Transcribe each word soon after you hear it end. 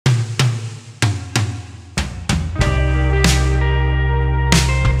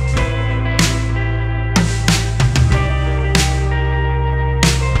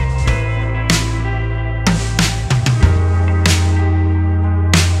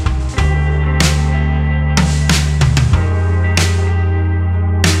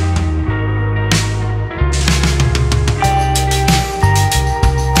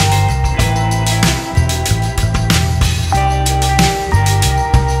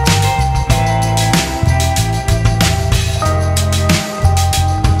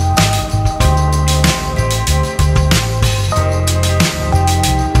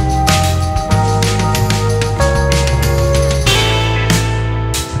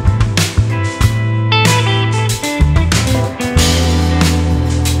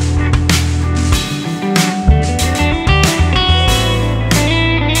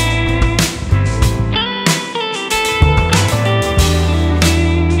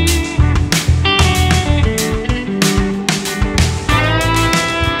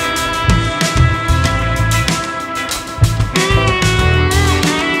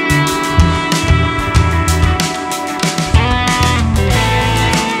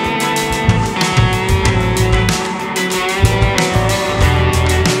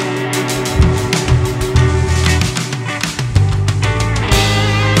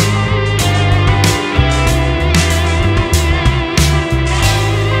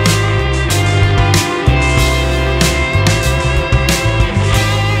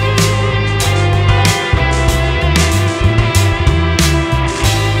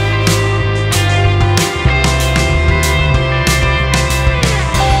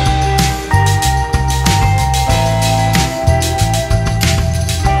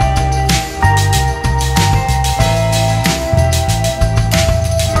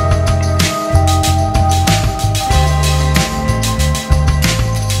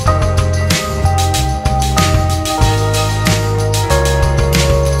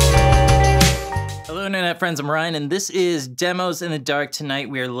friends, I'm Ryan, and this is Demos in the Dark.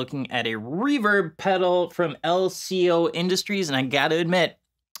 Tonight we are looking at a reverb pedal from LCO Industries, and I gotta admit,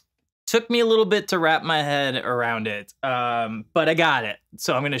 took me a little bit to wrap my head around it, but I got it.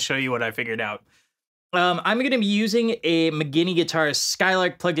 So I'm gonna show you what I figured out. I'm gonna be using a McGinney guitar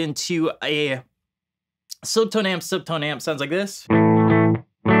Skylark plugged into a subtone amp. Subtone amp sounds like this.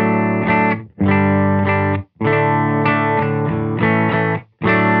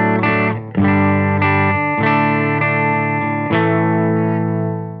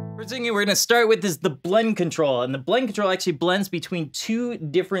 First thing we're gonna start with is the blend control, and the blend control actually blends between two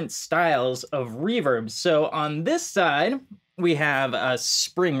different styles of reverb. So on this side, we have a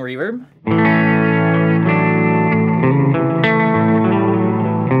spring reverb.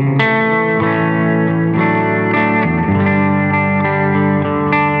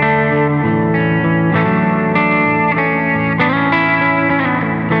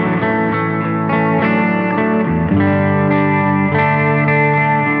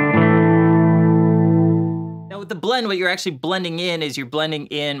 The blend, what you're actually blending in is you're blending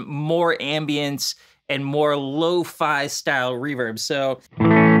in more ambience and more lo-fi style reverb. So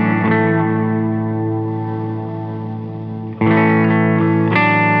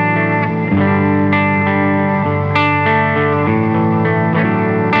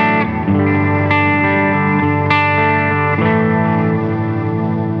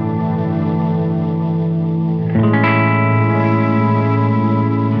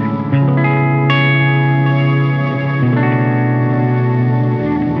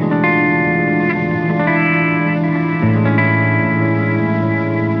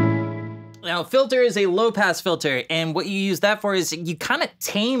now, filter is a low-pass filter, and what you use that for is you kind of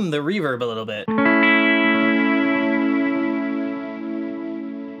tame the reverb a little bit.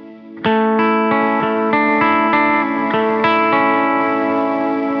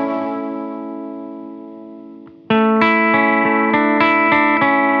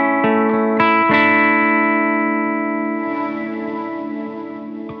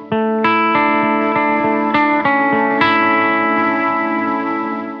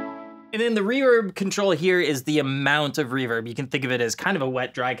 And then the reverb control here is the amount of reverb. You can think of it as kind of a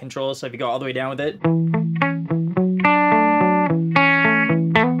wet-dry control, so if you go all the way down with it.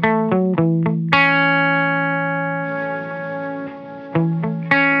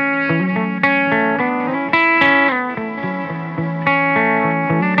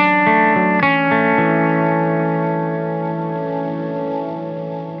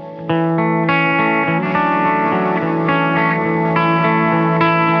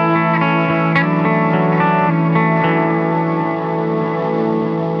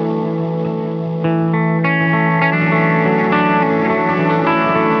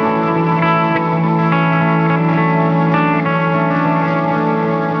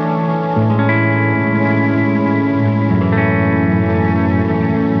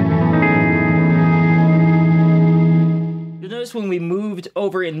 When we moved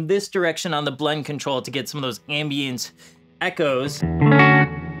over in this direction on the blend control to get some of those ambient echoes, you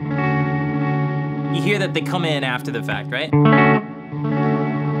hear that they come in after the fact, right? We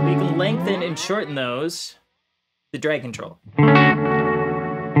can lengthen and shorten those, the drag control.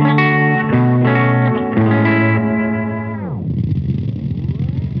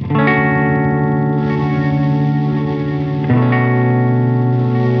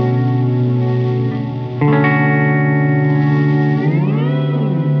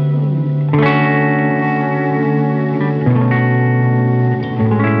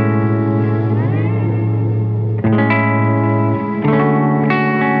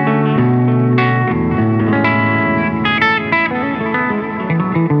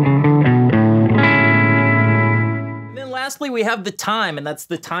 Lastly, we have the time, and that's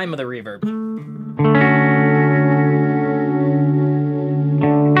the time of the reverb.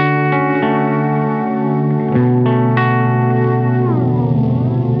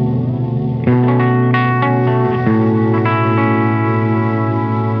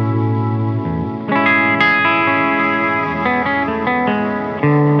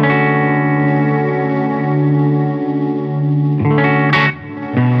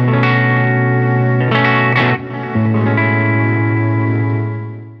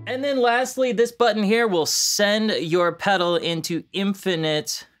 Lastly, this button here will send your pedal into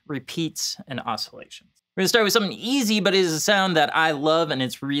infinite repeats and oscillations. We're gonna start with something easy, but it is a sound that I love, and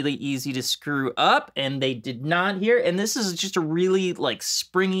it's really easy to screw up, and they did not here. And this is just a really like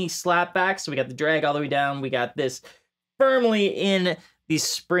springy slapback. So we got the drag all the way down. We got this firmly in the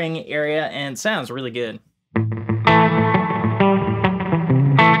spring area, and sounds really good.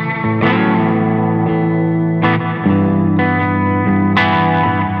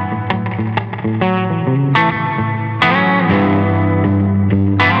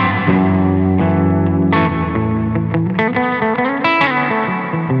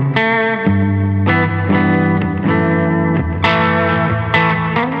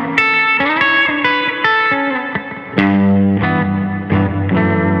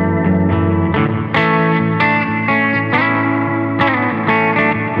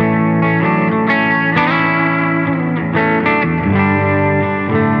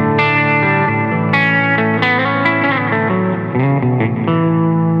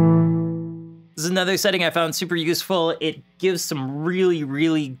 Another setting I found super useful, it gives some really,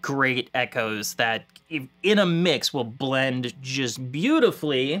 really great echoes that in a mix will blend just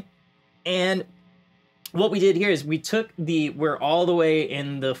beautifully. And what we did here is we're all the way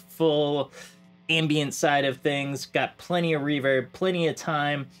in the full ambient side of things, got plenty of reverb, plenty of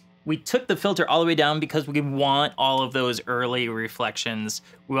time. We took the filter all the way down because we want all of those early reflections.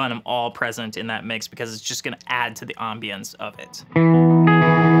 We want them all present in that mix because it's just gonna add to the ambience of it.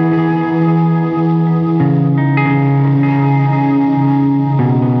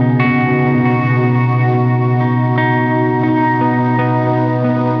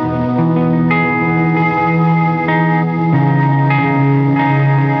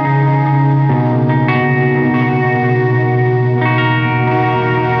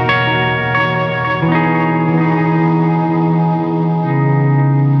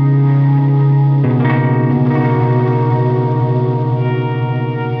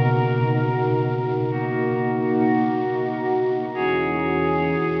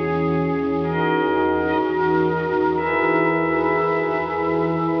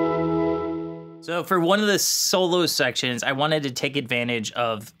 So for one of the solo sections, I wanted to take advantage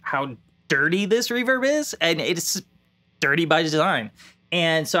of how dirty this reverb is, and it's dirty by design.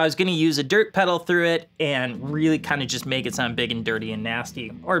 And so I was gonna use a dirt pedal through it and really kind of just make it sound big and dirty and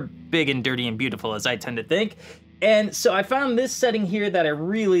nasty, or big and dirty and beautiful, as I tend to think. And so I found this setting here that I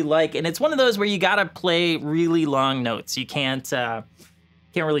really like, and it's one of those where you gotta play really long notes. You can't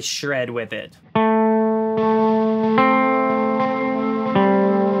really shred with it.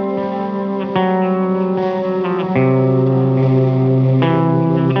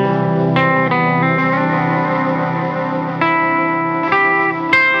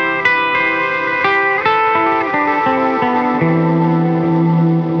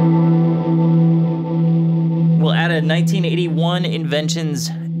 We'll add a 1981 Inventions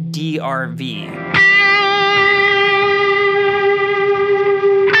DRV.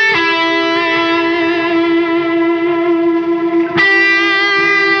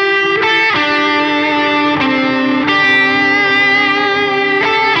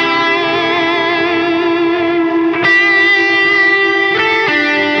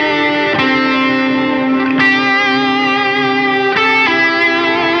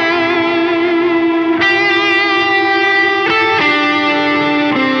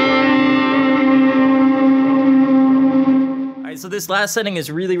 So this last setting is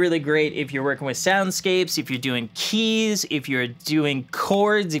really, really great if you're working with soundscapes, if you're doing keys, if you're doing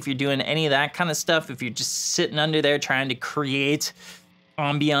chords, if you're doing any of that kind of stuff, if you're just sitting under there trying to create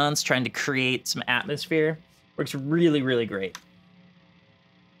ambiance, trying to create some atmosphere. Works really, really great.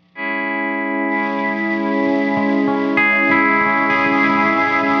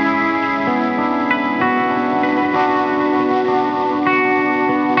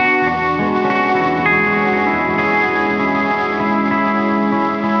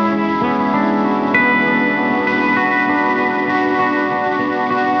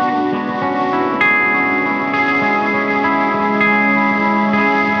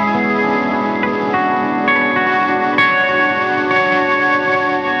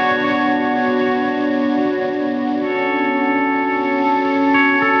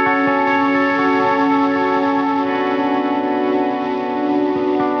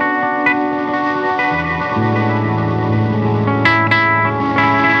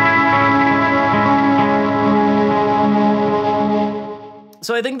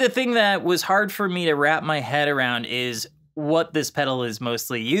 So I think the thing that was hard for me to wrap my head around is what this pedal is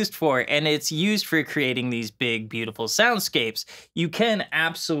mostly used for, and it's used for creating these big, beautiful soundscapes. You can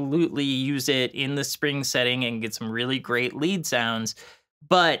absolutely use it in the spring setting and get some really great lead sounds,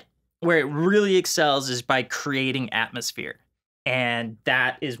 but where it really excels is by creating atmosphere. And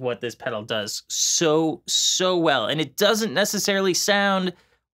that is what this pedal does so, so well. And it doesn't necessarily sound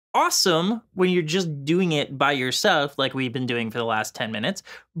awesome when you're just doing it by yourself like we've been doing for the last 10 minutes.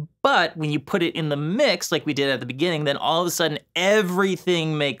 But when you put it in the mix like we did at the beginning, then all of a sudden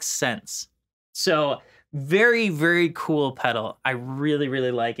everything makes sense. So very, very cool pedal. I really,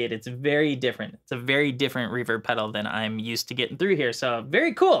 really like it. It's very different. It's a very different reverb pedal than I'm used to getting through here. So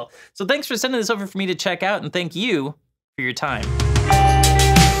very cool. So thanks for sending this over for me to check out, and thank you for your time.